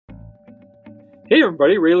Hey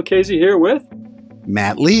everybody, Ray Lucchese here with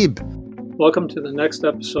Matt Lieb. welcome to the next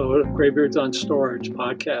episode of Graybeards on Storage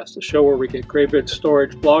podcast, a show where we get Graybeard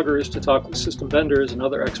storage bloggers to talk with system vendors and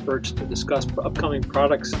other experts to discuss upcoming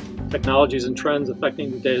products, technologies, and trends affecting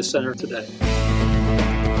the data center today.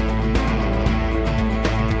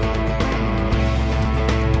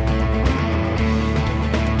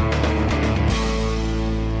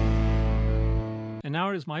 And now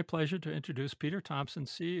it is my pleasure to introduce Peter Thompson,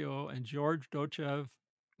 CEO, and George Dochev,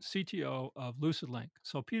 CTO of LucidLink.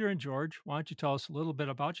 So, Peter and George, why don't you tell us a little bit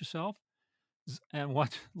about yourself and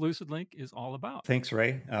what LucidLink is all about? Thanks,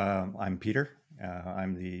 Ray. I'm Peter.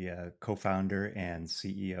 I'm the co-founder and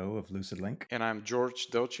CEO of LucidLink. And I'm George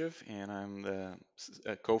Dochev, and I'm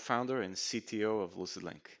the co-founder and CTO of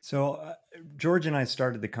LucidLink. So George and I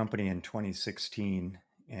started the company in 2016,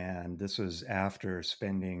 and this was after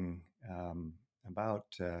spending about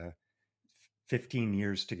 15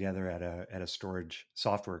 years together at a storage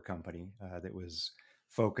software company that was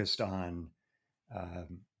focused on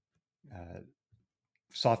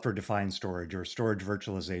software-defined storage, or storage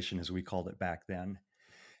virtualization, as we called it back then.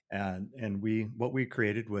 And what we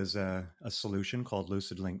created was a solution called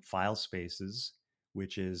LucidLink File Spaces,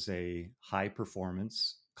 which is a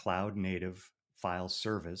high-performance cloud-native file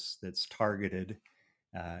service that's targeted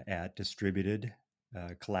at distributed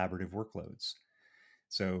collaborative workloads.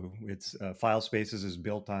 So it's File Spaces is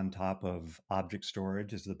built on top of object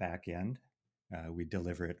storage as the back end. We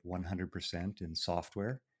deliver it 100% in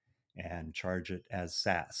software and charge it as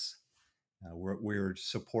SaaS. We're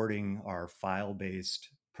supporting our file-based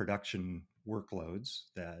production workloads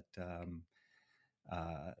that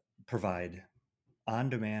provide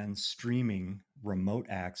on-demand streaming remote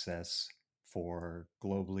access for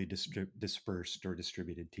globally dispersed or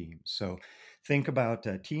distributed teams. So think about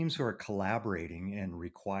teams who are collaborating and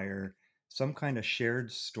require some kind of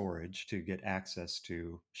shared storage to get access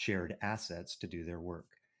to shared assets to do their work.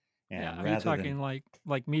 And are you talking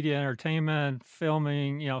like media entertainment,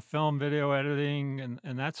 filming, film, video editing,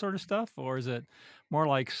 and that sort of stuff, or is it more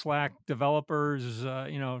like Slack developers,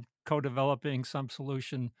 co-developing some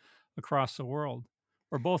solution across the world,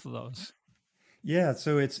 or both of those? Yeah,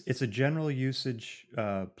 so it's a general usage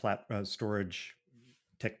storage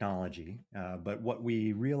technology, but what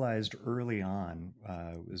we realized early on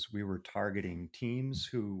was we were targeting teams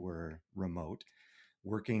who were remote,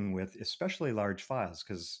 working with especially large files,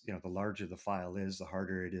 because the larger the file is, the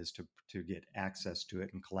harder it is to get access to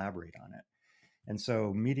it and collaborate on it. And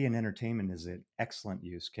so media and entertainment is an excellent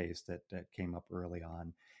use case that came up early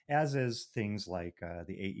on, as is things like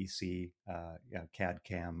the AEC, CAD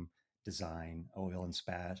CAM design, oil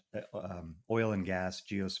and gas,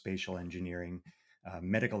 geospatial engineering,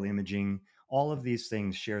 medical imaging. All of these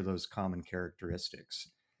things share those common characteristics.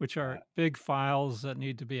 Which are big files that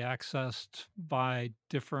need to be accessed by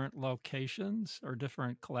different locations or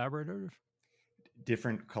different collaborators?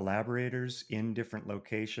 Different collaborators in different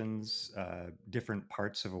locations, different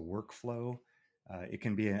parts of a workflow. It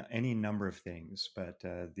can be any number of things, but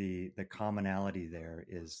the commonality there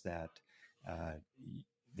is that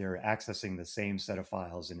they're accessing the same set of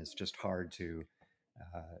files, and it's just hard to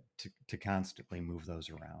constantly move those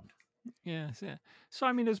around. Yes, yeah. So,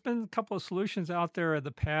 I mean, there's been a couple of solutions out there in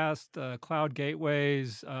the past, cloud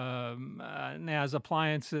gateways, NAS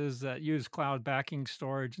appliances that use cloud backing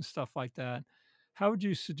storage and stuff like that. How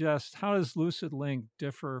does LucidLink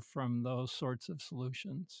differ from those sorts of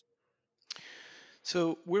solutions?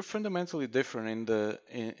 So we're fundamentally different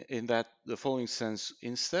in that the following sense: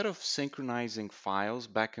 instead of synchronizing files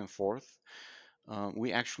back and forth,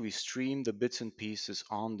 we actually stream the bits and pieces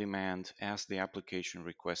on demand as the application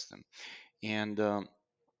requests them. And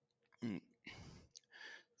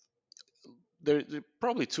there are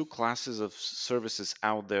probably two classes of services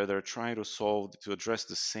out there that are trying to address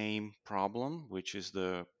the same problem, which is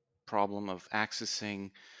the problem of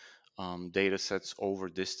accessing data sets over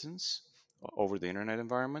distance, over the internet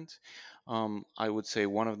environment. I would say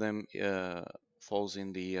one of them falls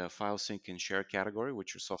in the file sync and share category,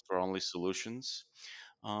 which are software only solutions.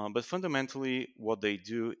 But fundamentally, what they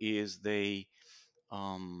do is they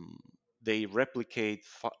replicate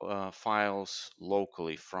files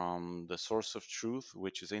locally from the source of truth,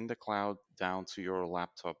 which is in the cloud, down to your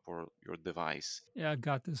laptop or your device. Yeah, I've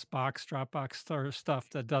got this Dropbox stuff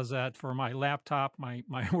that does that for my laptop, my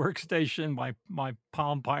workstation, my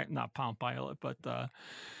not Palm Pilot, but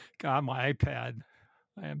God, my iPad.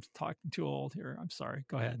 I am talking too old here. I'm sorry.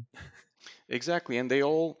 Go ahead. Exactly, and they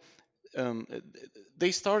all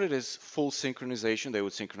they started as full synchronization. They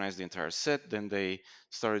would synchronize the entire set. Then they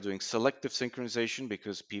started doing selective synchronization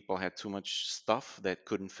because people had too much stuff that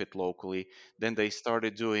couldn't fit locally. Then they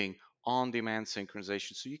started doing on-demand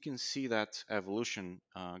synchronization. So you can see that evolution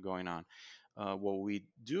going on. What we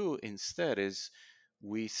do instead is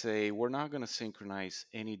we say we're not going to synchronize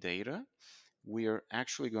any data. We are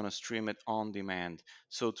actually going to stream it on demand.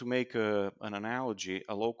 So to make an analogy,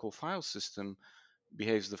 a local file system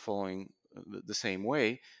behaves the same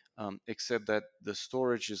way, except that the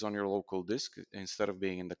storage is on your local disk instead of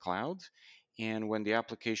being in the cloud. And when the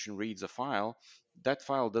application reads a file, that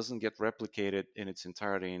file doesn't get replicated in its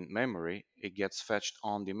entirety in memory. It gets fetched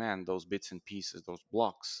on demand, those bits and pieces, those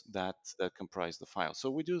blocks that comprise the file.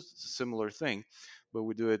 So we do a similar thing, but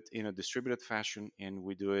we do it in a distributed fashion, and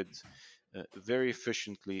we do it very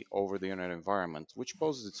efficiently over the internet environment, which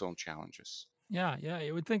poses its own challenges. Yeah, yeah.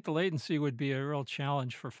 You would think the latency would be a real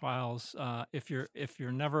challenge for files if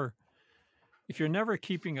you're never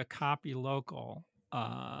keeping a copy local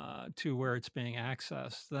to where it's being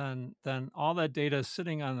accessed. Then all that data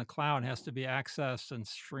sitting on the cloud has to be accessed and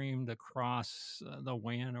streamed across the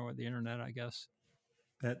WAN or the internet, I guess.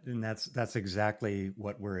 That's exactly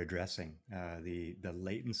what we're addressing, the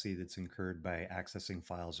latency that's incurred by accessing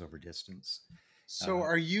files over distance. So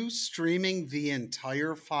are you streaming the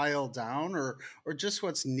entire file down, or just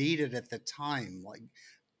what's needed at the time, like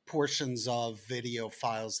portions of video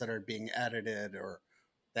files that are being edited or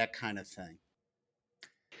that kind of thing?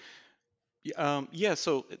 Yeah,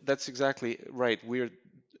 so that's exactly right. We're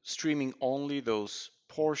streaming only those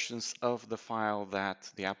portions of the file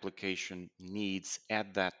that the application needs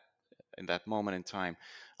at that in that moment in time.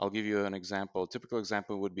 I'll give you an example. A typical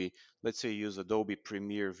example would be, let's say you use Adobe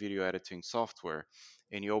Premiere video editing software,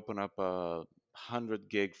 and you open up a 100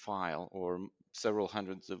 gig file or several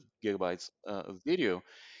hundreds of gigabytes of video.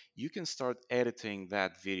 You can start editing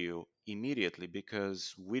that video immediately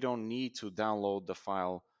because we don't need to download the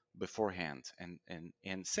file beforehand,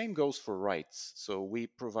 and same goes for writes. So we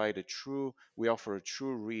offer a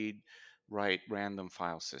true read write random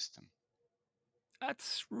file system.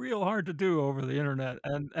 That's real hard to do over the internet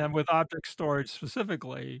and with object storage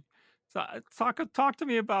specifically. So talk to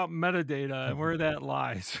me about metadata and where that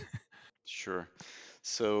lies. Sure.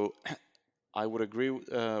 So I would agree with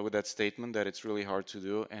that statement that it's really hard to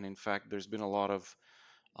do. And in fact, there's been a lot of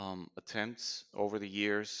attempts over the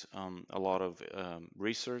years. A lot of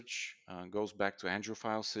research goes back to Andrew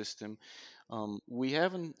file system. We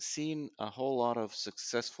haven't seen a whole lot of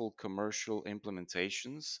successful commercial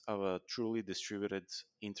implementations of a truly distributed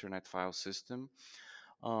internet file system,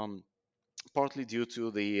 um, partly due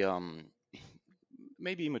to the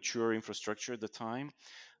maybe immature infrastructure at the time,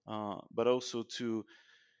 but also to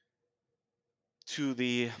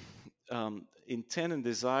the intent and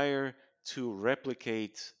desire to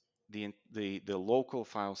replicate the local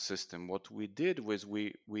file system. What we did was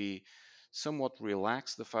we somewhat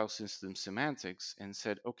relaxed the file system semantics and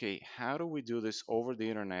said, okay, how do we do this over the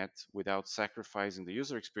internet without sacrificing the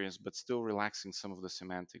user experience, but still relaxing some of the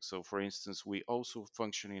semantics? So, for instance, we also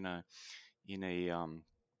function in a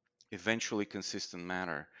eventually consistent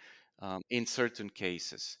manner in certain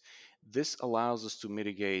cases. This allows us to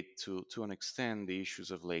mitigate to an extent the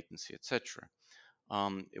issues of latency, etc.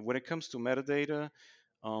 When it comes to metadata,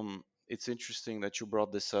 it's interesting that you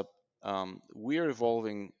brought this up. We are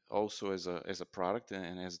evolving also as a product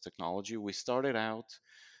and as a technology. We started out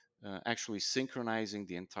actually synchronizing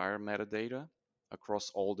the entire metadata across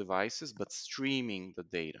all devices, but streaming the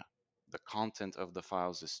data. The content of the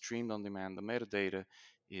files is streamed on demand. The metadata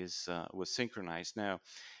is was synchronized. Now,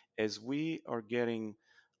 as we are getting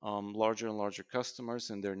larger and larger customers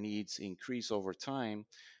and their needs increase over time,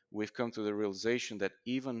 we've come to the realization that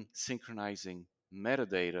even synchronizing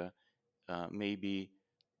metadata may be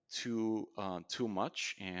too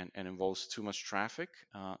much and involves too much traffic,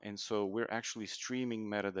 and so we're actually streaming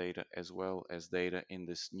metadata as well as data in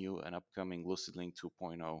this new and upcoming LucidLink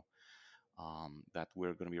 2.0 that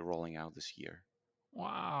we're going to be rolling out this year.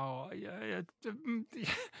 Wow.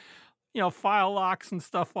 Yeah, file locks and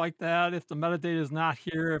stuff like that. If the metadata is not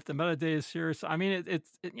here, if the metadata is here, so I mean,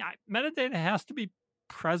 yeah, metadata has to be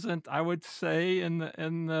present. I would say in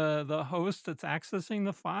the host that's accessing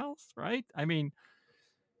the files, right? I mean,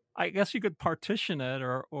 I guess you could partition it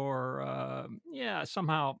or yeah,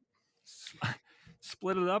 somehow s-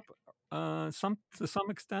 split it up some to some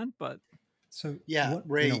extent, but So Yeah, what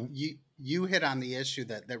Ray, you hit on the issue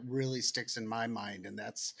that really sticks in my mind, and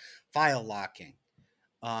that's file locking.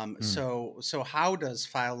 mm, So how does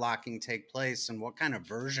file locking take place, and what kind of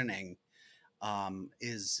versioning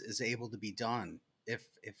is able to be done if,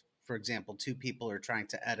 for example, two people are trying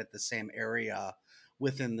to edit the same area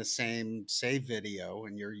within the same, say, video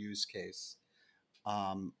in your use case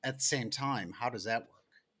at the same time? How does that work?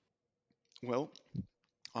 Well,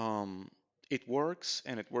 um, It works,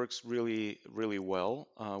 and it works really, really well.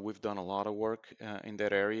 We've done a lot of work in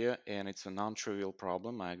that area, and it's a non-trivial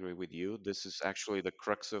problem. I agree with you. This is actually the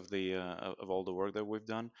crux of the of all the work that we've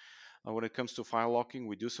done. When it comes to file locking,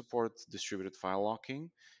 we do support distributed file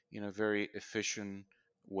locking in a very efficient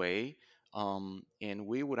way. And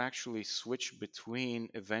we would actually switch between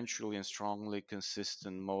eventually and strongly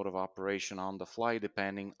consistent mode of operation on the fly,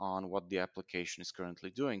 depending on what the application is currently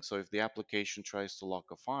doing. So if the application tries to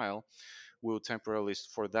lock a file, we'll temporarily,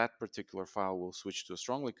 for that particular file, we'll switch to a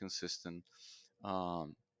strongly consistent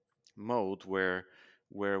um, mode where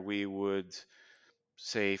we would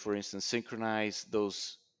say, for instance, synchronize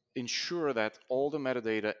those, ensure that all the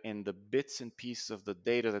metadata and the bits and pieces of the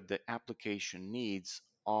data that the application needs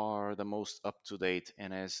are the most up to date.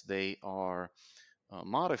 And as they are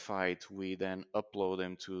modified, we then upload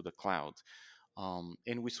them to the cloud.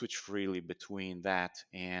 And we switch freely between that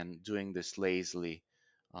and doing this lazily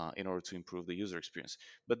in order to improve the user experience.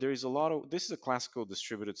 But there is a lot of, this is a classical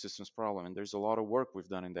distributed systems problem, and there's a lot of work we've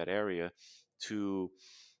done in that area to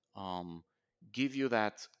um, give you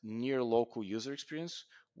that near local user experience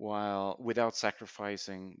while without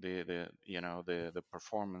sacrificing the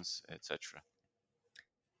performance, etc.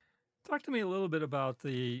 Talk to me a little bit about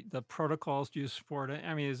the protocols you support.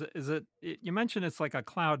 I mean, you mentioned it's like a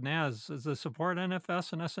cloud NAS. Does it support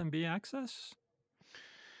NFS and SMB access?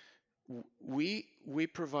 We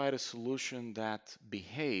provide a solution that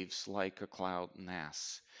behaves like a cloud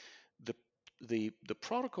NAS. The the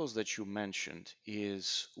protocols that you mentioned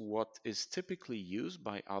is what is typically used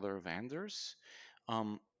by other vendors.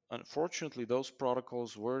 Um, Unfortunately, those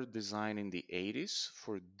protocols were designed in the 80s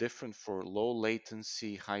for low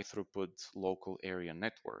latency, high throughput local area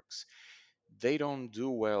networks. They don't do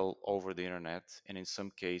well over the internet, and in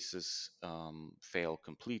some cases fail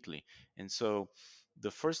completely. And so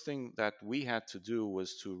the first thing that we had to do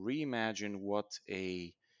was to reimagine what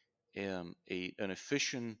an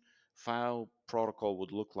efficient file protocol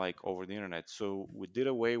would look like over the internet. So we did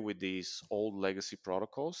away with these old legacy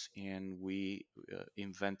protocols, and we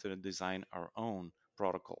invented and designed our own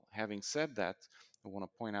protocol. Having said that, I want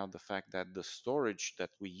to point out the fact that the storage that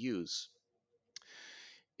we use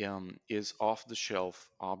is off-the-shelf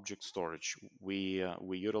object storage. We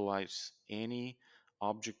utilize any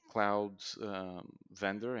object cloud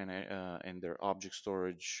vendor and their object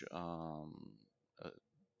storage uh,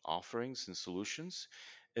 offerings and solutions,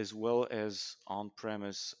 as well as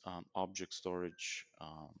on-premise object storage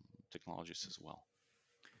technologies as well.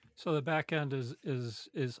 So the back end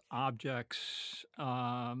is objects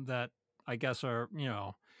that I guess are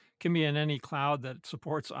can be in any cloud that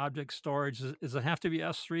supports object storage. Does it have to be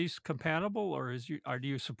S3 compatible, or do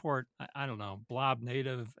you support I don't know, Blob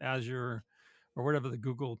Native, Azure, or whatever the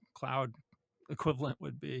Google Cloud equivalent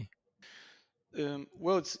would be?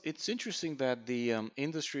 Well, it's interesting that the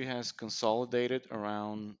industry has consolidated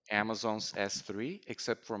around Amazon's S3,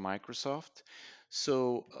 except for Microsoft.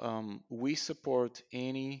 So we support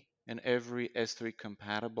any and every S3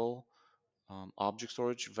 compatible object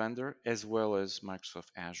storage vendor, as well as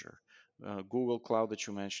Microsoft Azure. Google Cloud that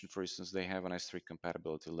you mentioned, for instance, they have an S3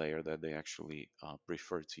 compatibility layer that they actually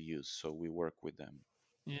prefer to use. So we work with them.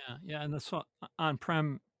 Yeah, and that's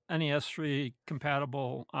on-prem, any S3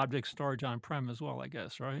 compatible object storage on-prem as well, I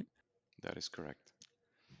guess, right? That is correct.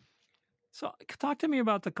 So, talk to me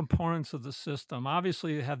about the components of the system.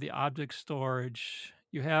 Obviously, you have the object storage.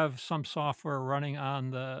 You have some software running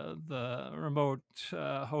on the remote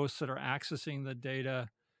hosts that are accessing the data,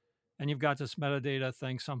 and you've got this metadata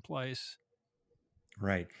thing someplace.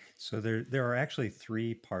 Right. So there are actually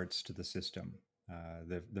three parts to the system.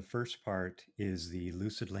 The first part is the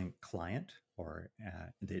LucidLink client, or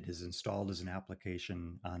that is installed as an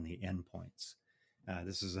application on the endpoints.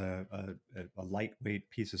 This is a lightweight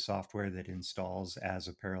piece of software that installs as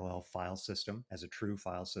a parallel file system, as a true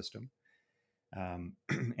file system.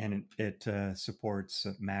 And it supports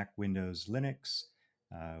Mac, Windows, Linux.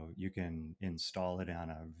 You can install it on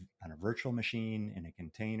a virtual machine, in a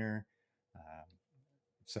container.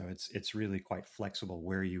 So it's really quite flexible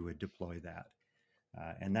where you would deploy that.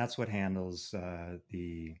 And that's what handles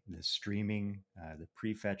the streaming, the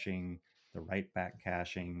prefetching, the write back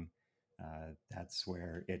caching. That's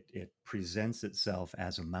where it presents itself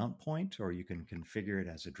as a mount point, or you can configure it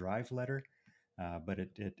as a drive letter. But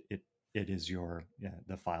it is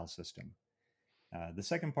the file system. The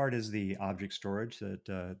second part is the object storage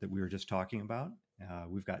that we were just talking about.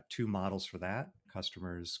 We've got two models for that.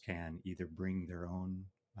 Customers can either bring their own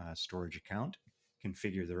storage account,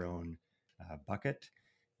 configure their own bucket,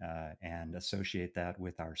 and associate that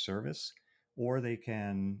with our service, or we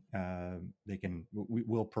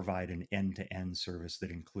will provide an end-to-end service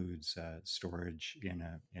that includes storage in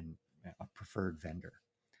a preferred vendor.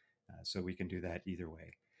 So we can do that either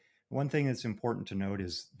way. One thing that's important to note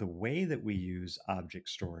is the way that we use object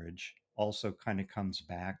storage also kind of comes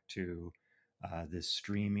back to this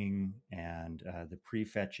streaming and the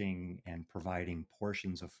prefetching and providing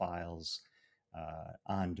portions of files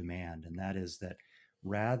on demand. And that is that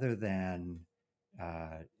rather than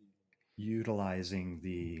uh, utilizing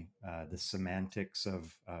the semantics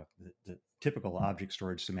of the typical object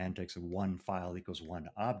storage semantics of one file equals one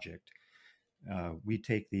object, we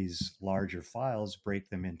take these larger files, break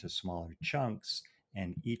them into smaller chunks,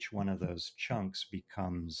 and each one of those chunks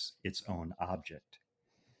becomes its own object.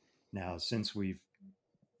 Now, since we've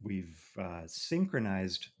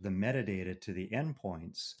synchronized the metadata to the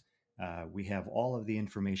endpoints, we have all of the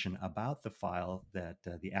information about the file that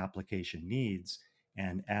the application needs,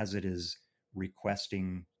 and as it is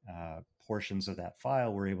requesting portions of that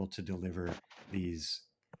file, we're able to deliver these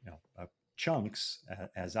chunks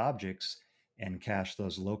as objects and cache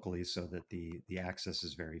those locally so that the access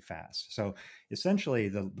is very fast. So essentially,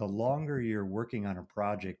 the longer you're working on a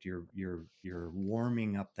project, you're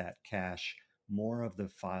warming up that cache. More of the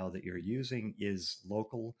file that you're using is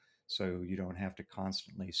local, so you don't have to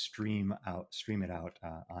constantly stream it out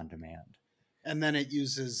on demand. And then it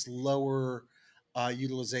uses lower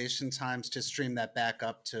utilization times to stream that back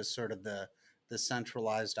up to sort of the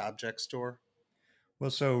centralized object store. Well,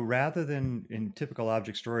 so rather than in typical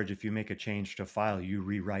object storage, if you make a change to a file, you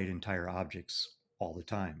rewrite entire objects all the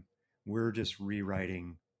time. We're just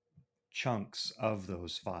rewriting chunks of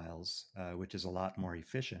those files, which is a lot more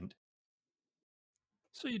efficient.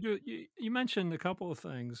 So you mentioned a couple of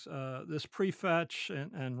things, this prefetch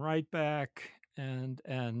and write back and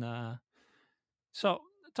so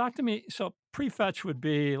talk to me. So prefetch would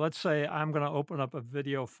be, let's say I'm going to open up a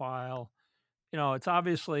video file. It's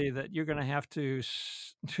obviously that you're going to have to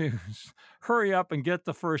hurry up and get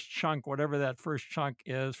the first chunk, whatever that first chunk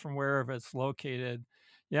is, from wherever it's located.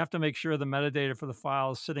 You have to make sure the metadata for the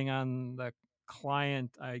file is sitting on the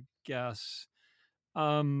client, I guess.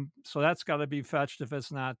 So that's got to be fetched if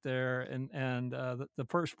it's not there, and the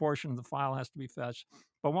first portion of the file has to be fetched.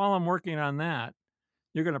 But while I'm working on that,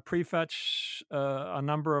 you're going to prefetch a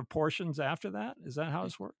number of portions after that. Is that how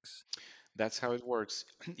this works? That's how it works.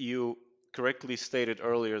 You correctly stated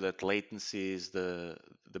earlier that latency is the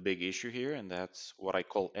big issue here, and that's what I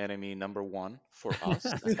call enemy number one for us.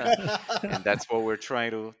 And that's what we're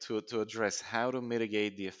trying to address: how to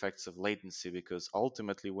mitigate the effects of latency, because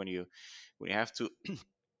ultimately when you have to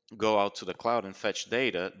go out to the cloud and fetch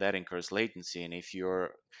data, that incurs latency. And if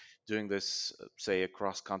you're doing this, say,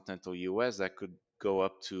 across continental US, that could go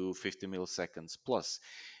up to 50 milliseconds plus.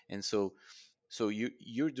 And so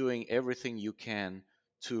you're doing everything you can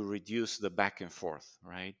to reduce the back and forth,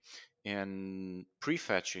 right? And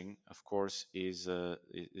prefetching, of course, is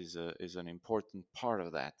an important part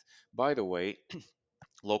of that. By the way,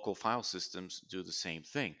 local file systems do the same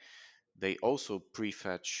thing. They also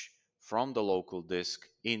prefetch from the local disk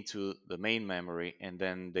into the main memory, and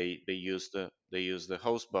then they use the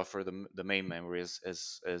host buffer, the main memory,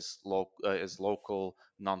 as local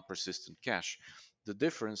non-persistent cache. The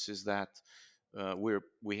difference is that we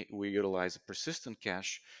utilize a persistent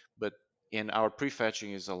cache, but in our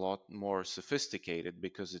prefetching is a lot more sophisticated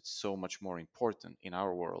because it's so much more important in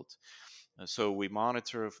our world. So we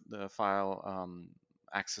monitor the file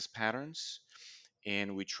access patterns,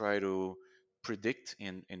 and we try to predict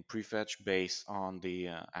in prefetch based on the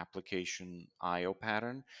application IO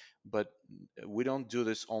pattern. But we don't do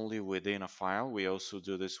this only within a file. We also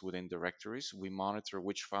do this within directories. We monitor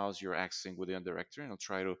which files you're accessing within a directory, and I'll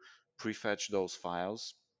try to prefetch those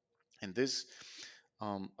files. And this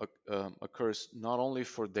occurs not only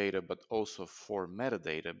for data but also for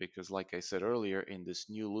metadata, because like I said earlier, in this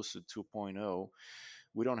new Lucid 2.0,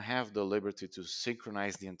 we don't have the liberty to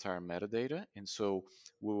synchronize the entire metadata, and so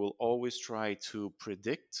we will always try to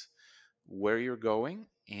predict where you're going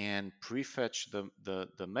and prefetch the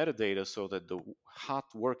metadata so that the hot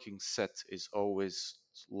working set is always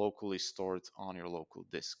locally stored on your local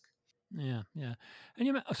disk. Yeah, yeah.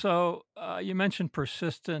 And you mentioned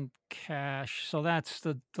persistent cache. So that's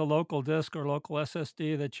the local disk or local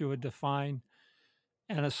SSD that you would define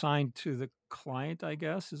and assign to the client, I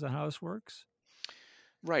guess. Is that how this works?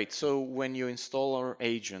 Right. So when you install our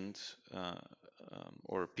agent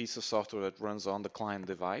or a piece of software that runs on the client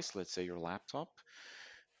device, let's say your laptop,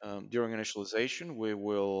 during initialization, we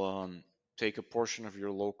will take a portion of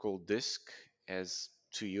your local disk as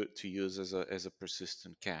to use as a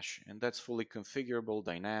persistent cache, and that's fully configurable,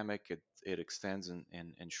 dynamic. It extends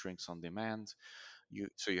and shrinks on demand.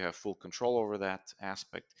 So you have full control over that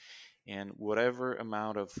aspect. And whatever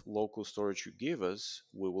amount of local storage you give us,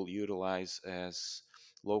 we will utilize as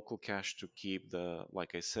local cache to keep the,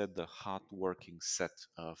 like I said, the hot working set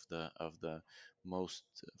of the most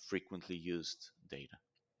frequently used data.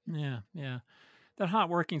 Yeah, yeah. That hot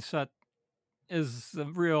working set is the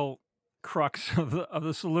real crux of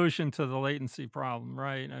the solution to the latency problem,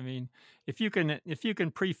 right? I mean, if you can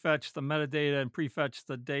prefetch the metadata and prefetch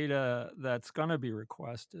the data that's going to be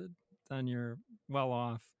requested, then you're well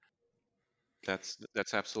off.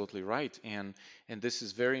 That's absolutely right, and this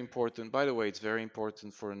is very important. By the way, it's very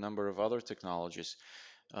important for a number of other technologies.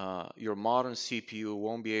 Your modern CPU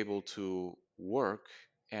won't be able to work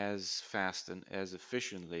as fast and as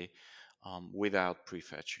efficiently without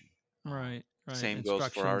prefetching. Right, right. Same goes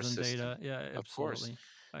for our Instructions and system, data. Yeah, of course. absolutely.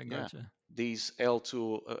 I Yeah, gotcha. these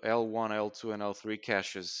L2, L1, L2, and L3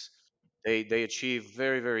 caches, they achieve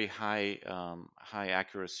very high high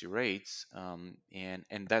accuracy rates,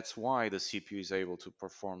 and that's why the CPU is able to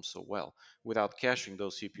perform so well. Without caching,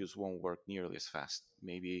 those CPUs won't work nearly as fast.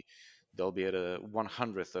 Maybe they'll be at a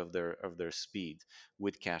 1/100th of their speed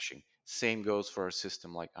with caching. Same goes for a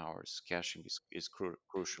system like ours. Caching is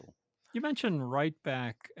crucial. You mentioned write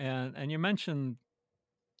back, and you mentioned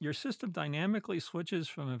your system dynamically switches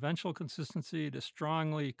from eventual consistency to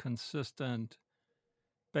strongly consistent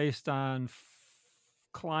based on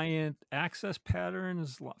client access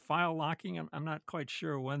patterns, file locking. I'm not quite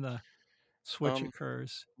sure when the switch Um,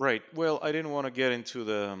 occurs. Right. Well, I didn't want to get into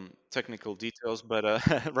the technical details, but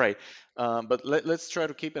right. But let's try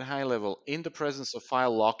to keep it high level. In the presence of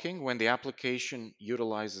file locking, when the application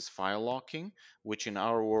utilizes file locking, which in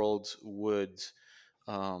our world would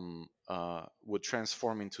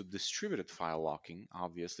transform into distributed file locking,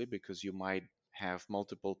 obviously, because you might have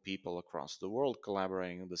multiple people across the world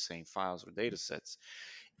collaborating on the same files or data sets.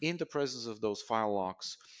 In the presence of those file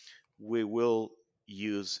locks, we will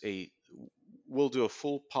use a we'll do a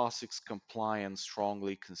full POSIX compliant,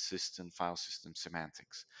 strongly consistent file system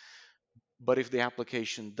semantics. But if the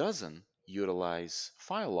application doesn't utilize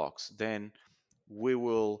file locks, then we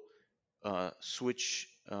will switch.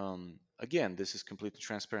 Again, this is completely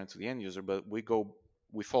transparent to the end user, but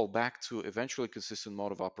we fall back to eventually consistent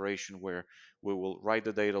mode of operation where we will write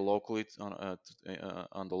the data locally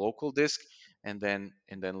on the local disk and then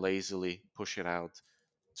lazily push it out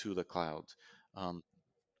to the cloud. Um,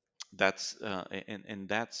 that's and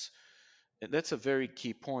that's a very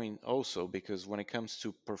key point also, because when it comes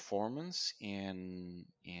to performance and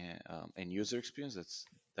user experience,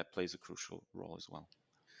 that plays a crucial role as well.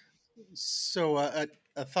 So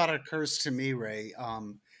a thought occurs to me, Ray,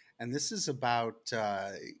 and this is about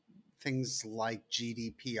things like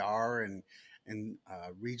GDPR and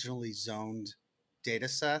regionally zoned data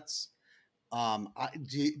sets.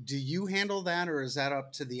 Do you handle that, or is that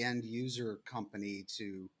up to the end user company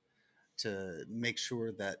to make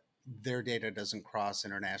sure that their data doesn't cross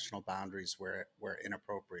international boundaries where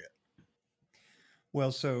inappropriate?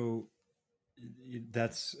 Well, so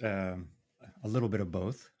that's a little bit of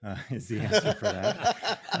both is the answer for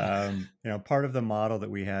that. Part of the model that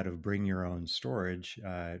we had of bring your own storage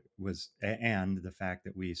and the fact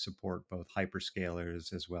that we support both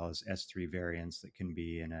hyperscalers as well as S3 variants that can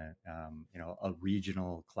be in a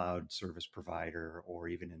regional cloud service provider or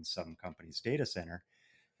even in some company's data center,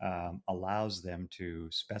 allows them to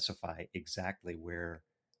specify exactly where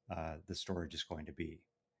the storage is going to be.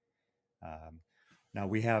 Now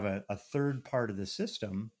we have a third part of the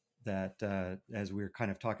system that, as we were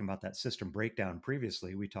kind of talking about that system breakdown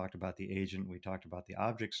previously, we talked about the agent, we talked about the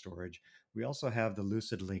object storage. We also have the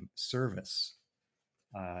LucidLink service.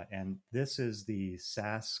 And this is the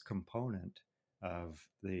SaaS component of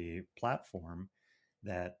the platform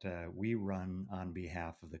that we run on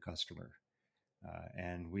behalf of the customer.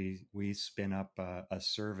 And we spin up a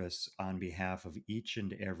service on behalf of each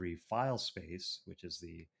and every file space, which is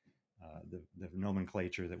the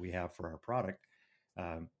nomenclature that we have for our product.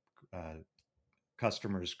 Um, uh,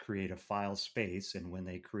 Customers create a file space, and when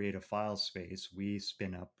they create a file space, we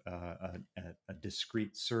spin up a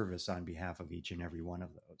discrete service on behalf of each and every one of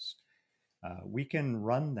those. We can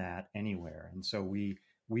run that anywhere, and so we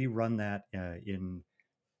run that in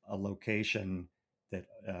a location that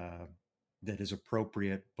that is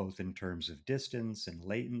appropriate both in terms of distance and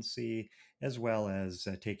latency, as well as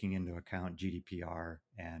taking into account GDPR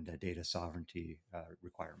and data sovereignty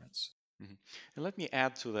requirements. Mhm. And let me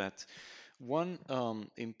add to that. One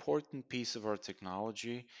important piece of our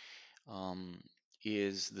technology um,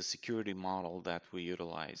 is the security model that we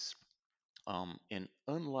utilize. And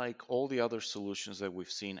unlike all the other solutions that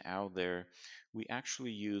we've seen out there, we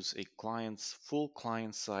actually use a full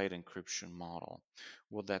client-side encryption model.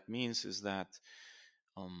 What that means is that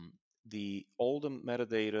um, all the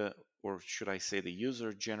metadata, or should I say the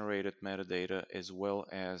user-generated metadata, as well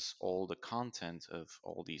as all the content of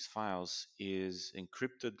all these files, is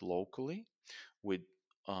encrypted locally with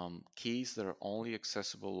keys that are only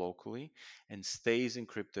accessible locally and stays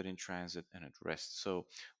encrypted in transit and at rest. So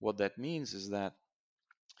what that means is that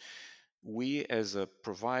we as a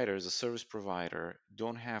provider, as a service provider,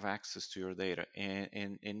 don't have access to your data,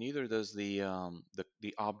 and neither does the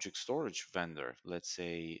object storage vendor, let's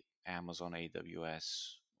say Amazon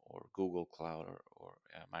AWS or Google Cloud or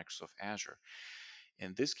Microsoft Azure.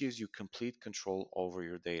 And this gives you complete control over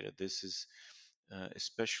your data. This is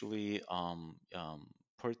especially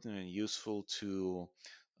pertinent and useful to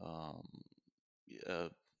um, uh,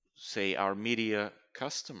 say our media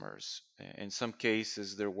customers. In some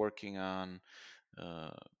cases, they're working on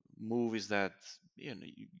uh, movies that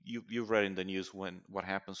you've read in the news when what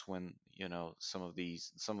happens when some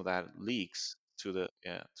of that leaks to the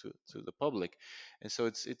to the public, and so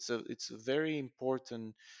it's a very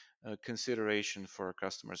important consideration for our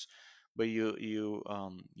customers. But you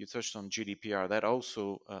touched on GDPR. That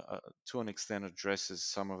also to an extent addresses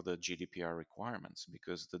some of the GDPR requirements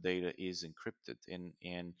because the data is encrypted,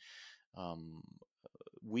 and um,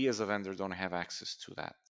 we as a vendor don't have access to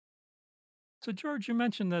that. So, George, you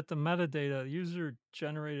mentioned that the metadata,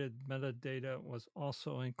 user-generated metadata, was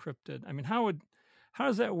also encrypted. I mean, how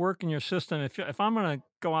does that work in your system? If I'm going to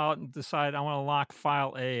go out and decide I want to lock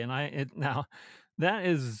file A, and now that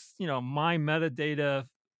is my metadata,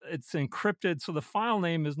 it's encrypted, so the file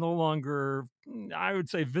name is no longer, I would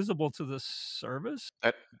say, visible to the service.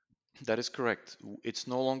 That That is correct. It's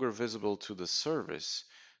no longer visible to the service,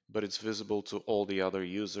 but it's visible to all the other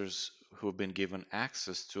users who have been given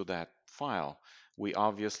access to that file. We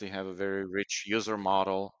obviously have a very rich user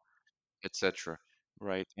model, etc.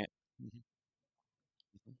 Right? Mhm,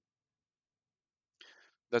 mhm.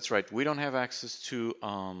 That's right. We don't have access to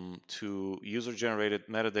user-generated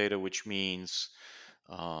metadata, which means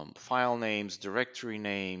file names, directory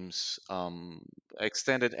names,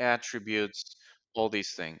 extended attributes, all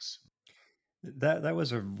these things. That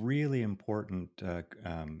was a really important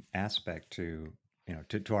aspect to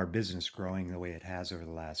to our business growing the way it has over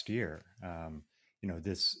the last year.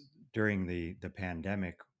 This during the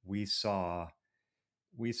pandemic, we saw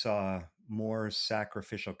more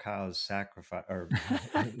sacrificial cows sacrifice or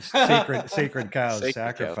sacred cows Sacred cows.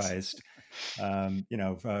 sacrificed.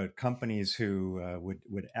 Companies who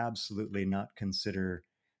would absolutely not consider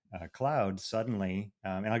cloud suddenly.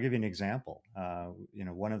 And I'll give you an example.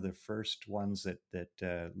 One of the first ones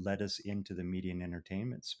that led us into the media and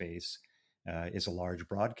entertainment space is a large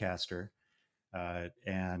broadcaster,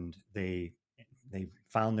 and they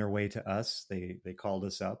found their way to us. They called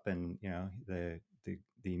us up, and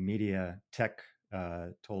the media tech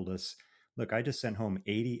told us, "Look, I just sent home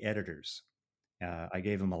 80 editors. I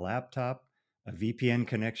gave them a laptop, a VPN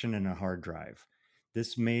connection, and a hard drive.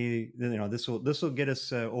 This will get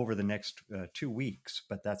us over the next 2 weeks,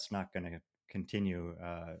 but that's not going to continue.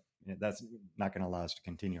 That's not going to allow us to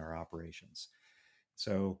continue our operations."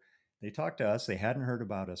 So they talked to us. They hadn't heard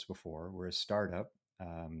about us before. We're a startup.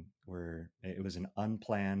 Where it was an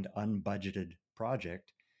unplanned, unbudgeted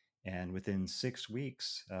project, and within 6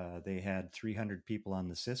 weeks, they had 300 people on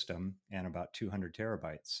the system and about 200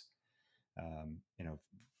 terabytes. Um, you know,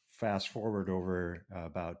 Fast forward over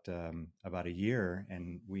about a year,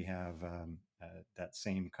 and we have that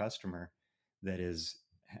same customer that is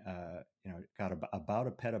got about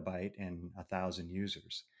a petabyte and 1,000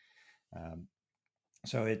 users. Um,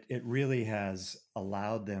 so it really has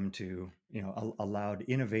allowed them to allowed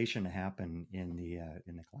innovation to happen in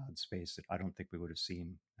the cloud space that I don't think we would have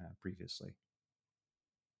seen previously.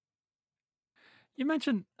 You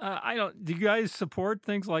mentioned, I don't do you guys support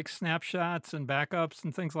things like snapshots and backups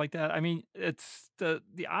and things like that? I mean, it's the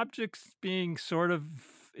objects being sort of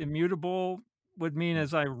immutable would mean Mm.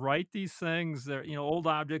 as I write these things, old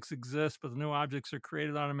objects exist, but the new objects are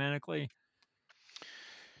created automatically.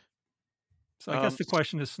 So I guess Um, the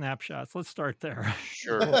question is snapshots. Let's start there.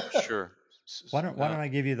 sure, Well, sure. why don't I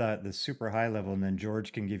give you the super high level, and then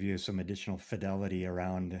George can give you some additional fidelity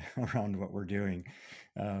around around what we're doing.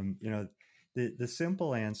 The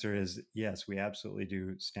simple answer is yes, we absolutely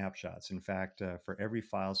do snapshots. In fact, for every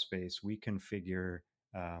file space, we configure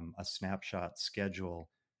a snapshot schedule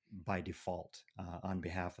by default on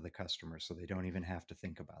behalf of the customer, so they don't even have to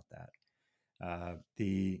think about that.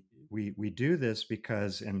 The we do this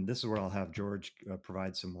because, and this is where I'll have George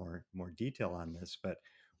provide some more detail on this, but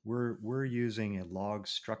we're using a log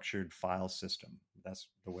structured file system. That's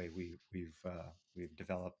the way we've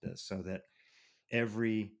developed this, so that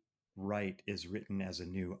every write is written as a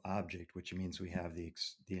new object, which means we have the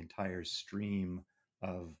entire stream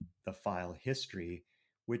of the file history,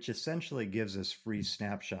 which essentially gives us free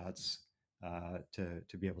snapshots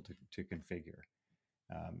to be able to configure.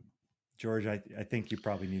 Um, George, I think you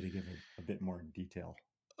probably need to give a bit more detail.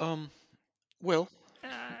 Um, well,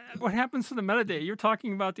 What happens to the metadata? You're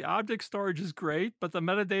talking about the object storage is great, but the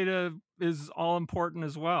metadata is all important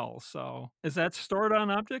as well. So is that stored on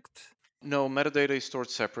object? no, metadata is stored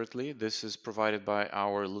separately. This is provided by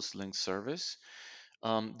our LoosLink service.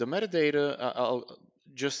 The metadata,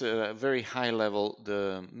 just at a very high level,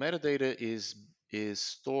 the metadata is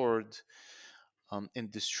stored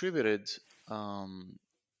and distributed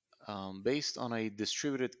based on a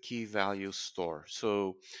distributed key value store.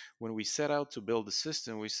 So when we set out to build the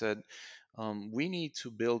system, we said we need to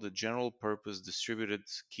build a general purpose distributed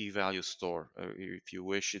key value store. If you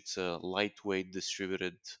wish, it's a lightweight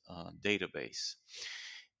distributed database.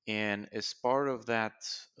 And as part of that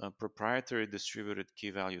proprietary distributed key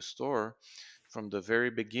value store, from the very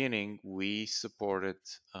beginning, we supported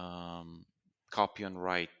copy and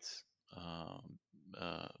write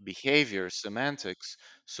behavior semantics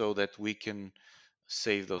so that we can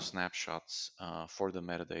save those snapshots for the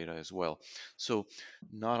metadata as well. So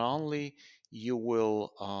not only you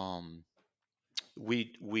will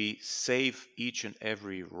we save each and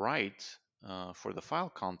every write for the file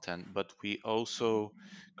content, but we also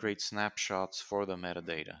create snapshots for the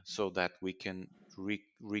metadata so that we can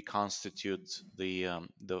reconstitute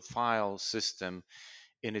the file system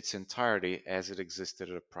in its entirety as it existed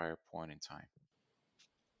at a prior point in time.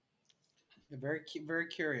 Very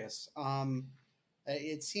curious.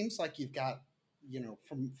 It seems like you've got,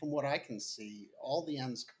 from what I can see, all the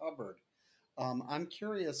ends covered. I'm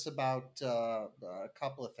curious about a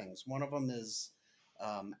couple of things. One of them is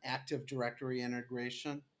Active Directory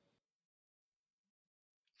integration.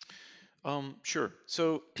 Sure.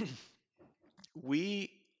 So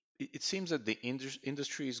we it seems that the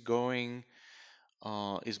industry is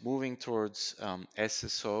moving towards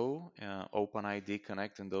SSO, OpenID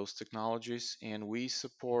Connect, and those technologies, and we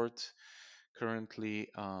support currently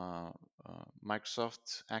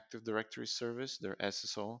Microsoft Active Directory service, their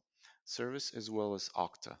SSO service, as well as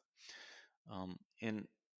Okta. And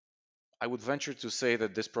I would venture to say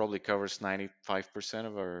that this probably covers 95%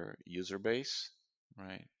 of our user base,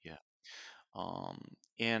 right? Yeah.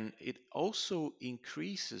 And it also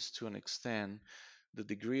increases to an extent the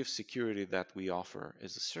degree of security that we offer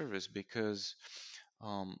as a service because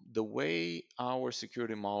the way our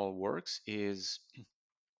security model works is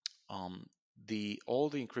um, all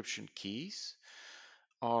the encryption keys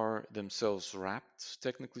are themselves wrapped,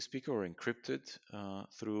 technically speaking, or encrypted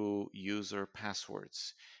through user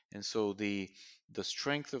passwords. And so the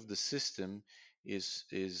strength of the system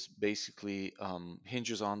is basically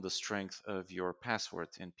hinges on the strength of your password,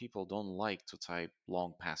 and people don't like to type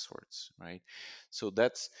long passwords, right? So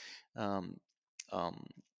that's um, um,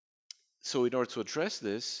 so in order to address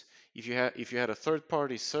this, if you had a third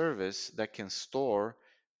party service that can store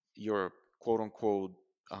your quote unquote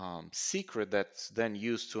secret that's then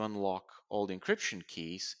used to unlock all the encryption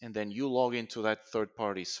keys, and then you log into that third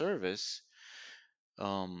party service,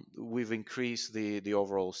 we've increased the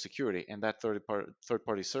overall security. And that third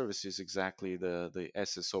party service is exactly the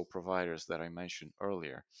SSO providers that I mentioned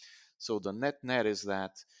earlier. So the net is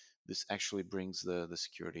that this actually brings the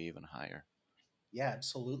security even higher. Yeah,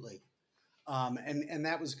 absolutely. And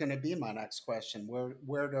that was going to be my next question.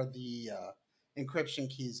 Where do the encryption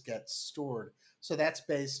keys get stored? So that's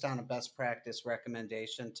based on a best practice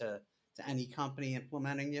recommendation to any company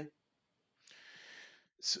implementing you.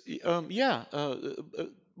 So, yeah,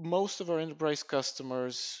 most of our enterprise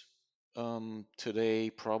customers today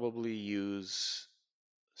probably use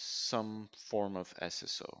some form of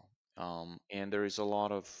SSO. And there is a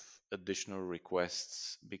lot of additional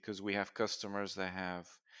requests because we have customers that have,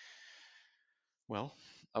 well,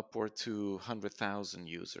 upward to 100,000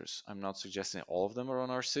 users. I'm not suggesting all of them are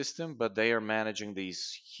on our system, but they are managing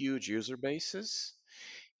these huge user bases.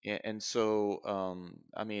 And so,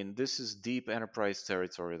 I mean, this is deep enterprise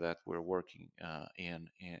territory that we're working in,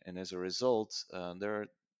 and as a result, they're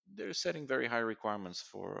setting very high requirements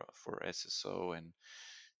for SSO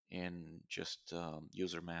and just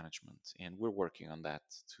user management, and we're working on that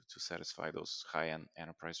to satisfy those high-end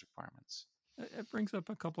enterprise requirements. It brings up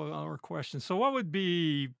a couple of other questions. So, what would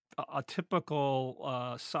be a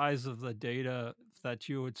typical size of the data that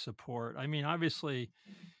you would support? I mean, obviously,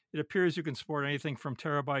 it appears you can support anything from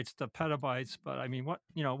terabytes to petabytes. But I mean,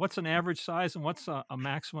 what's an average size, and what's a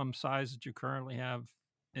maximum size that you currently have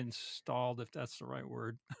installed, if that's the right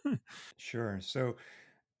word? Sure. So,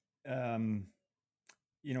 um,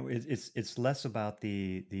 it's less about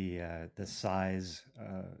the size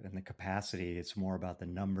and the capacity. It's more about the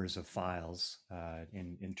numbers of files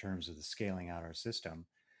in terms of the scaling out our system.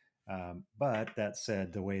 But that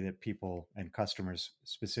said, the way that people and customers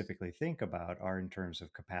specifically think about are in terms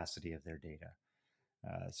of capacity of their data.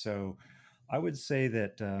 So I would say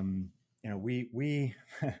that we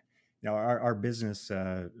our business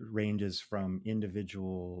ranges from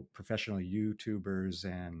individual professional YouTubers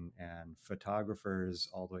and photographers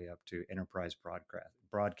all the way up to enterprise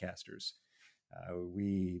broadcasters.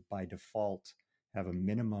 We by default have a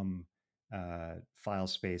minimum file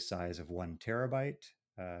space size of 1 terabyte.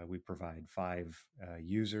 We provide 5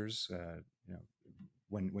 users.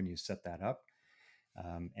 When you set that up.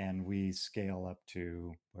 And we scale up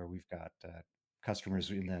to where we've got customers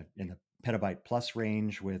in the petabyte plus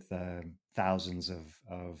range with thousands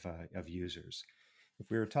of users.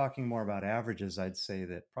 If we were talking more about averages, I'd say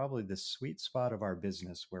that probably the sweet spot of our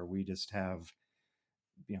business, where we just have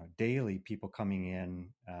daily people coming in,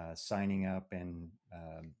 signing up, and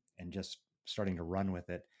just starting to run with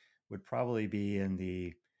it, would probably be in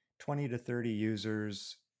the 20 to 30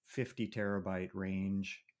 users, 50 terabyte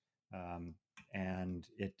range. Um, and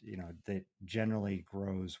it that generally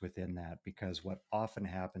grows within that, because what often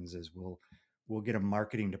happens is we'll get a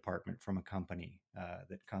marketing department from a company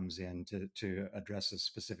that comes in to address a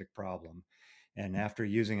specific problem, and after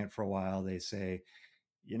using it for a while, they say,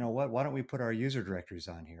 you know what, why don't we put our user directories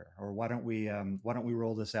on here, or why don't we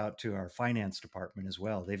roll this out to our finance department as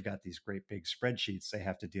well? They've got these great big spreadsheets they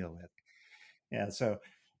have to deal with. Yeah, so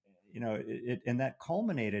and that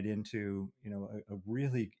culminated into a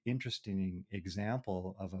really interesting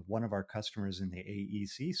example of one of our customers in the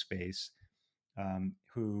AEC space,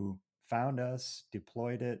 who found us,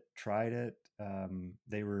 deployed it, tried it.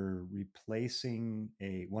 They were replacing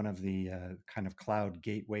one of the kind of cloud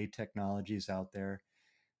gateway technologies out there,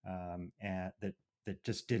 and that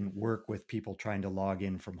just didn't work with people trying to log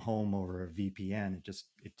in from home over a VPN.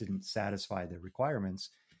 It didn't satisfy the requirements,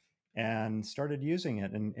 and started using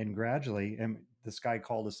it. And gradually, and this guy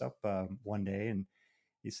called us up one day, and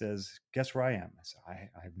he says, "Guess where I am?" I said,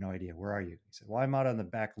 I have no idea. Where are you?" He said, "Well, I'm out on the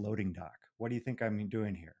back loading dock. What do you think I'm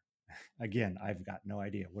doing here?" Again, I've got no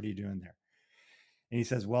idea. What are you doing there? And he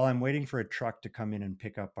says, "Well, I'm waiting for a truck to come in and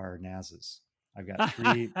pick up our NASs. I've got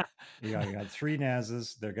three, I got 3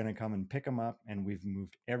 NASs. They're going to come and pick them up, and we've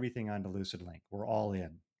moved everything onto LucidLink. We're all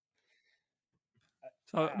in."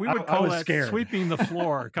 So we I, would I call was that scared. sweeping the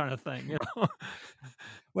floor kind of thing.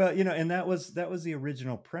 Well, and that was the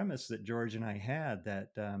original premise that George and I had, that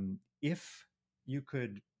if you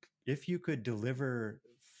could deliver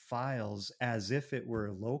files as if it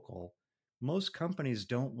were local, most companies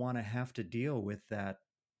don't want to have to deal with that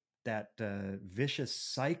vicious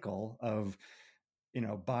cycle of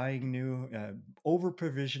buying new, over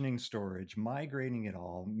provisioning storage, migrating it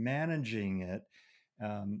all, managing it,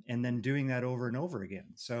 and then doing that over and over again.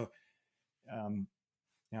 So um,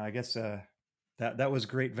 I guess that was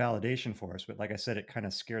great validation for us, but like I said, it kind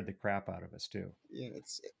of scared the crap out of us too. Yeah,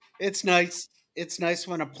 it's nice. It's nice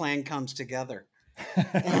when a plan comes together.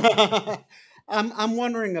 I'm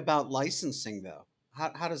wondering about licensing though.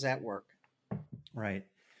 How does that work? Right.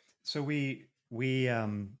 So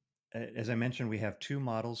as I mentioned, we have 2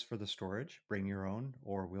 models for the storage: bring your own,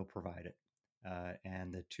 or we'll provide it.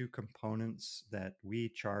 And the 2 components that we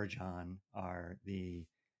charge on are the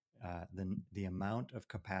amount of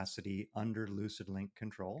capacity under LucidLink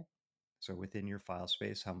control. So within your file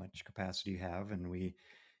space, how much capacity you have, and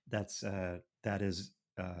that is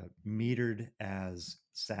metered as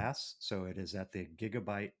SAS. So it is at the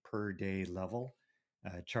gigabyte per day level,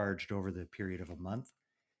 charged over the period of a month.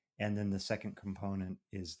 And then the second component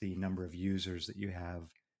is the number of users that you have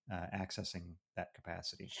accessing that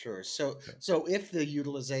capacity. Sure. So So so if the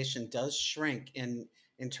utilization does shrink in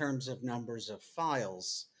terms of numbers of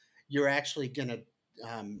files, you're actually going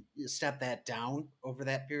to step that down over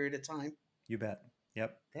that period of time. you bet.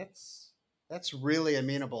 Yep. That's that's really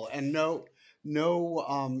amenable, and no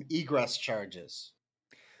egress charges.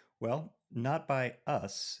 Well, not by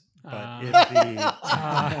us, but uh, if the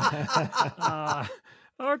uh,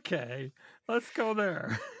 uh, okay, let's go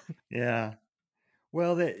there. yeah.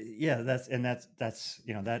 Well, yeah,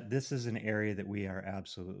 that this is an area that we are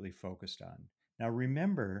absolutely focused on. Now,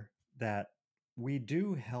 remember that we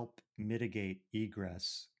do help mitigate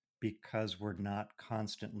egress because we're not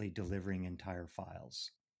constantly delivering entire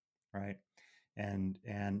files, right? And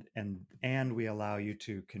we allow you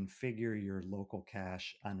to configure your local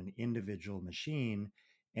cache on an individual machine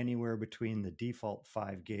anywhere between the default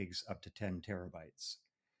 5 gigs up to 10 terabytes.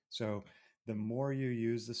 So the more you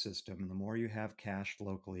use the system and the more you have cached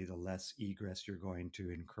locally, the less egress you're going to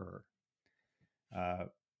incur. uh,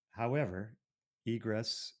 However,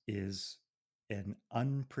 egress is an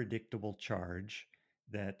unpredictable charge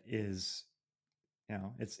that is,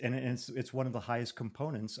 it's one of the highest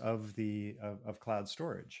components of of cloud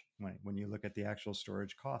storage when you look at the actual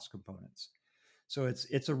storage cost components. So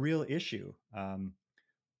it's a real issue.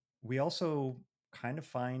 We also kind of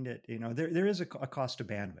find it, there is a cost of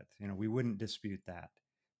bandwidth. We wouldn't dispute that.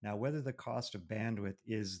 Now, whether the cost of bandwidth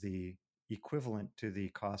is the equivalent to the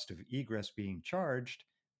cost of egress being charged,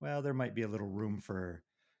 well, there might be a little room for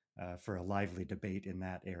a lively debate in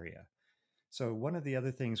that area. So one of the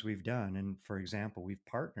other things we've done, and for example, we've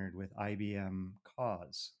partnered with IBM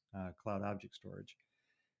COS, Cloud Object Storage,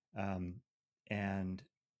 um, and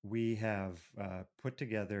we have put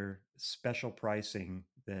together special pricing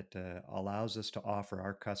that allows us to offer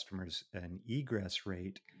our customers an egress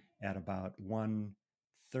rate at about one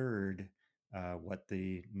third what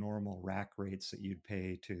the normal rack rates that you'd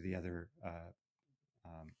pay to the other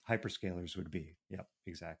hyperscalers would be. Yep,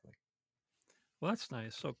 exactly. Well, that's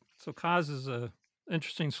nice. So Cause is a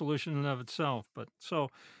interesting solution in and of itself. But so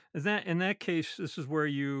is that in that case, this is where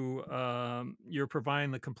you're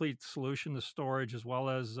providing the complete solution, the storage as well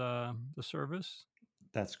as the service.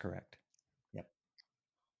 That's correct. Yep.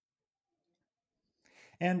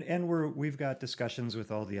 And we've got discussions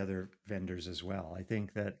with all the other vendors as well. I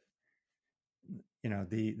think that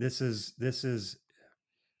this is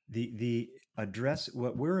the address.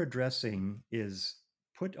 What we're addressing is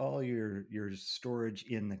put all your storage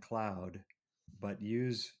in the cloud, but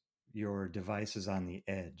use your devices on the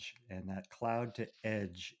edge. And that cloud to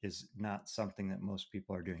edge is not something that most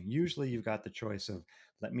people are doing. Usually, you've got the choice of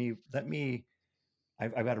let me.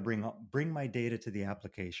 I've got to bring my data to the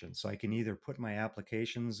application, so I can either put my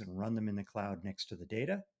applications and run them in the cloud next to the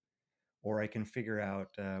data, or I can figure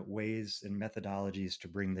out ways and methodologies to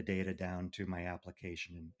bring the data down to my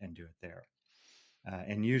application and do it there.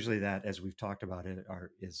 And usually, that, as we've talked about,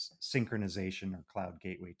 is synchronization or cloud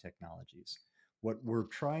gateway technologies. What we're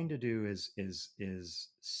trying to do is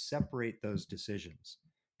separate those decisions,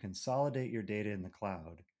 consolidate your data in the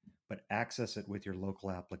cloud, but access it with your local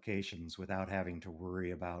applications without having to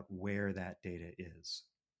worry about where that data is.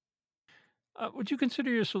 Would you consider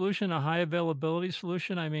your solution a high availability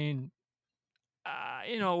solution? I mean,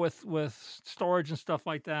 with storage and stuff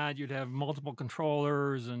like that, you'd have multiple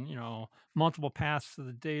controllers and multiple paths to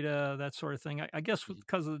the data, that sort of thing. I guess Mhm.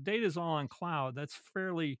 because the data is all on cloud, that's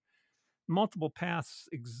fairly multiple paths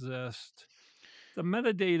exist. The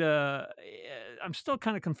metadata, I'm still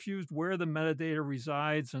kind of confused where the metadata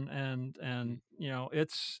resides and Mhm.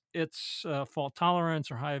 it's fault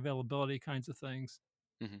tolerance or high availability kinds of things.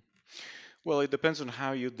 Mhm. Well, it depends on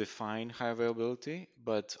how you define high availability,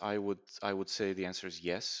 but I would say the answer is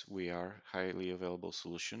yes, we are highly available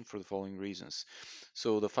solution for the following reasons.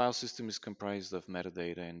 So the file system is comprised of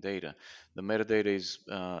metadata and data. The metadata is,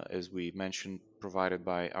 as we mentioned, provided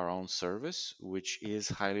by our own service, which is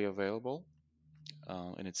highly available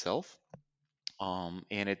in itself, and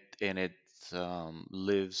it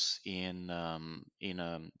lives in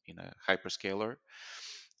a hyperscaler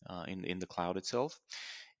in the cloud itself,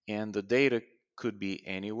 and the data could be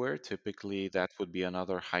anywhere. Typically, that would be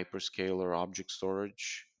another hyperscaler object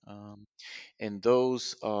storage. And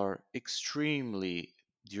those are extremely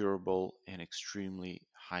durable and extremely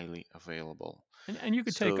highly available. And you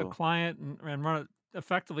could take a So, client and run it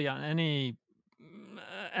effectively on any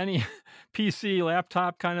PC,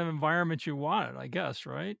 laptop kind of environment you wanted, I guess,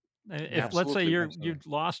 right? If let's say absolutely. you've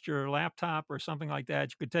lost your laptop or something like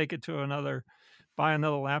that, you could take it to buy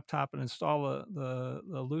another laptop and install the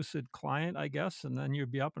Lucid client, I guess, and then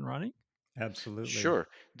you'd be up and running. Absolutely. Sure.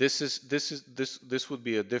 This would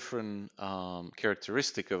be a different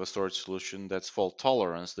characteristic of a storage solution. That's fault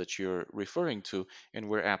tolerance that you're referring to, and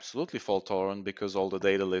we're absolutely fault tolerant because all the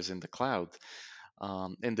data lives in the cloud.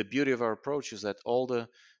 And the beauty of our approach is that all the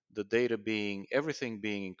data being everything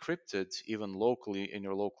being encrypted, even locally in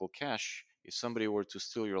your local cache. If somebody were to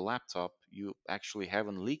steal your laptop, you actually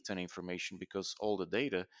haven't leaked any information because all the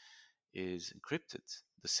data is encrypted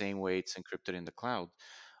the same way it's encrypted in the cloud.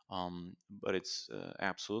 But it's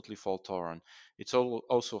absolutely fault tolerant. It's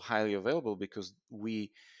also highly available because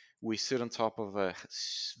we sit on top of a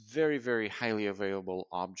very, very highly available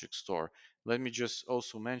object store. Let me just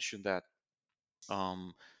also mention that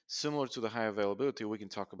um, similar to the high availability, we can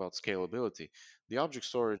talk about scalability. The object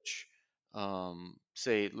storage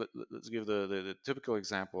say let's give the typical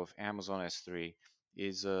example of Amazon S3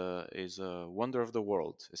 is a wonder of the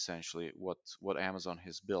world, essentially what Amazon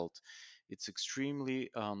has built. It's extremely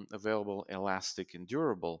available, elastic, and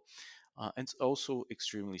durable, and it's also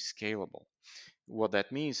extremely scalable. What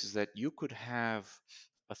that means is that you could have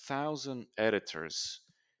 1,000 editors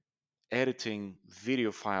editing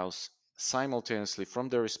video files simultaneously from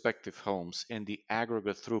their respective homes, and the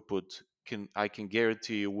aggregate throughput I can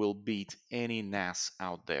guarantee you will beat any NAS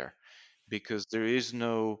out there, because there is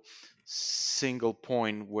no single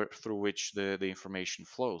point through which the information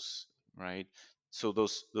flows, right? So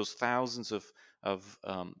those thousands of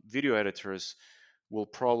video editors will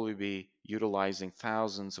probably be utilizing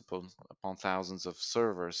thousands upon thousands of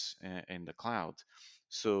servers in the cloud.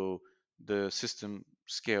 So the system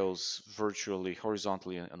scales virtually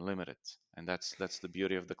horizontally and unlimited, and that's the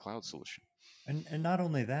beauty of the cloud solution. And not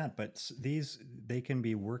only that, but these they can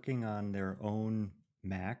be working on their own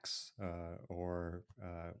Macs or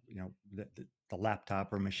the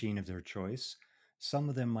laptop or machine of their choice. Some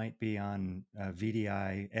of them might be on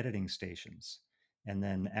VDI editing stations, and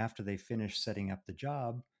then after they finish setting up the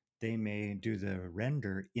job, they may do the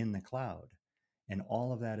render in the cloud, and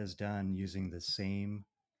all of that is done using the same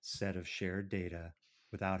set of shared data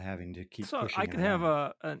without having to keep So I pushing it could have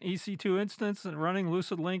around. an EC2 instance and running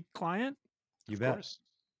Lucid Link client. You Of bet. course.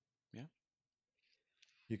 Yeah.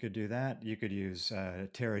 You could do that. You could use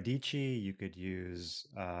Teradici. You could use,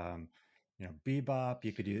 Bebop.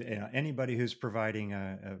 You could use anybody who's providing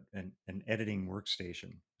an editing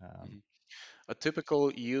workstation. Mhm. A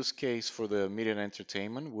typical use case for the media and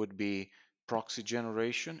entertainment would be proxy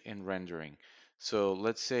generation and rendering. So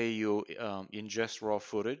let's say you ingest raw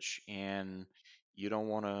footage and you don't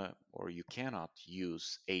want to, or you cannot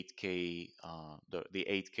use 8K, the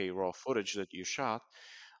 8K raw footage that you shot.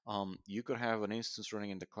 You could have an instance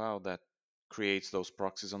running in the cloud that creates those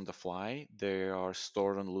proxies on the fly. They are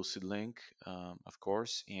stored on Lucid Link, of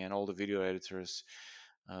course, and all the video editors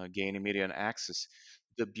gain immediate access.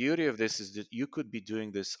 The beauty of this is that you could be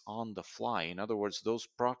doing this on the fly. In other words, those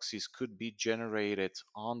proxies could be generated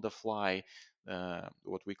on the fly,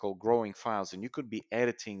 what we call growing files, and you could be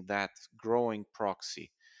editing that growing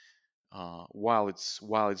proxy while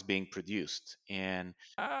it's being produced. And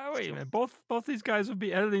Wait a so minute. Both these guys would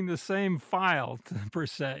be editing the same file per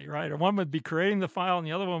se, right? Or one would be creating the file, and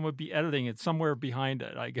the other one would be editing it somewhere behind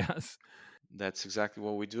it, I guess. that's exactly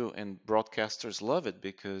what we do, and broadcasters love it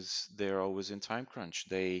because they're always in time crunch.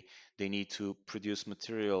 They need to produce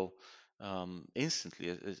material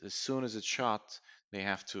instantly. As soon as it's shot, they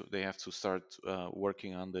have to start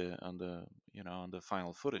working on the final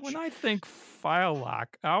When footage. I think file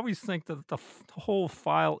lock, I always think that the whole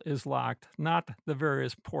file is locked, not the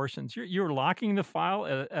various portions. You're locking the file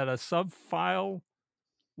at a sub file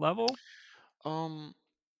level. Um,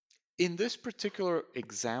 In this particular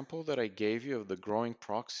example that I gave you of the growing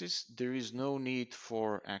proxies, there is no need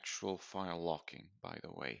for actual file locking, by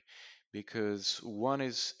the way, because one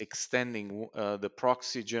is extending, the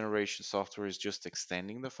proxy generation software is just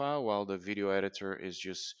extending the file, while the video editor is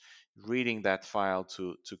just reading that file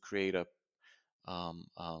to create a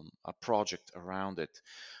project around it.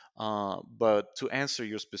 But to answer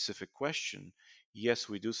your specific question, yes,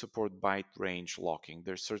 we do support byte range locking.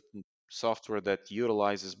 There's certain software that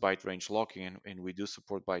utilizes byte range locking, and we do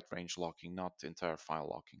support byte range locking, not entire file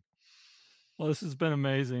locking. Well, this has been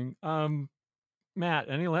amazing. Matt,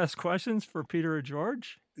 any last questions for Peter or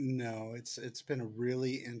George? No, it's been a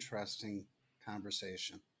really interesting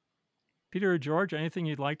conversation. Peter or George, anything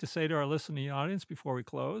you'd like to say to our listening audience before we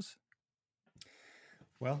close?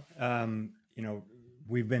 Well,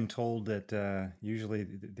 we've been told that usually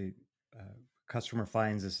the customer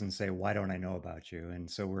finds us and say, "Why don't I know about you?" And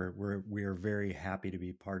so we are very happy to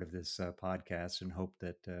be part of this podcast and hope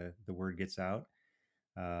that the word gets out.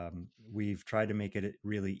 We've tried to make it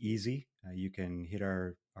really easy. You can hit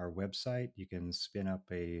our website. You can spin up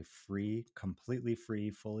a completely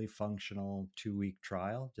free, fully functional 2-week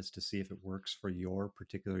trial just to see if it works for your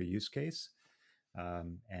particular use case.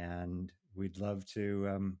 And we'd love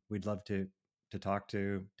to talk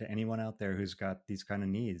to anyone out there who's got these kind of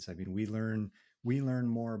needs. I mean, we learn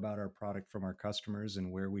more about our product from our customers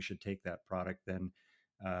and where we should take that product than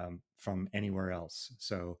from anywhere else.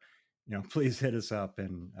 So, please hit us up,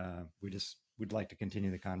 and we'd like to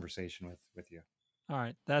continue the conversation with you. All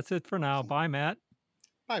right, that's it for now. Awesome. Bye, Matt.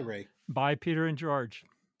 Bye, Ray. Bye, Peter and George.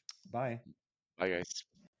 Bye. Bye, guys.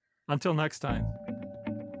 Until next time.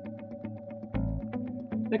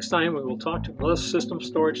 Next time, we will talk to another system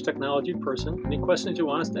storage technology person. Any questions you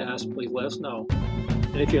want us to ask, please let us know.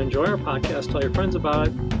 And if you enjoy our podcast, tell your friends about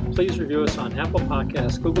it. Please review us on Apple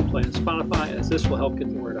Podcasts, Google Play, and Spotify, as this will help get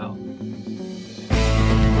the word out.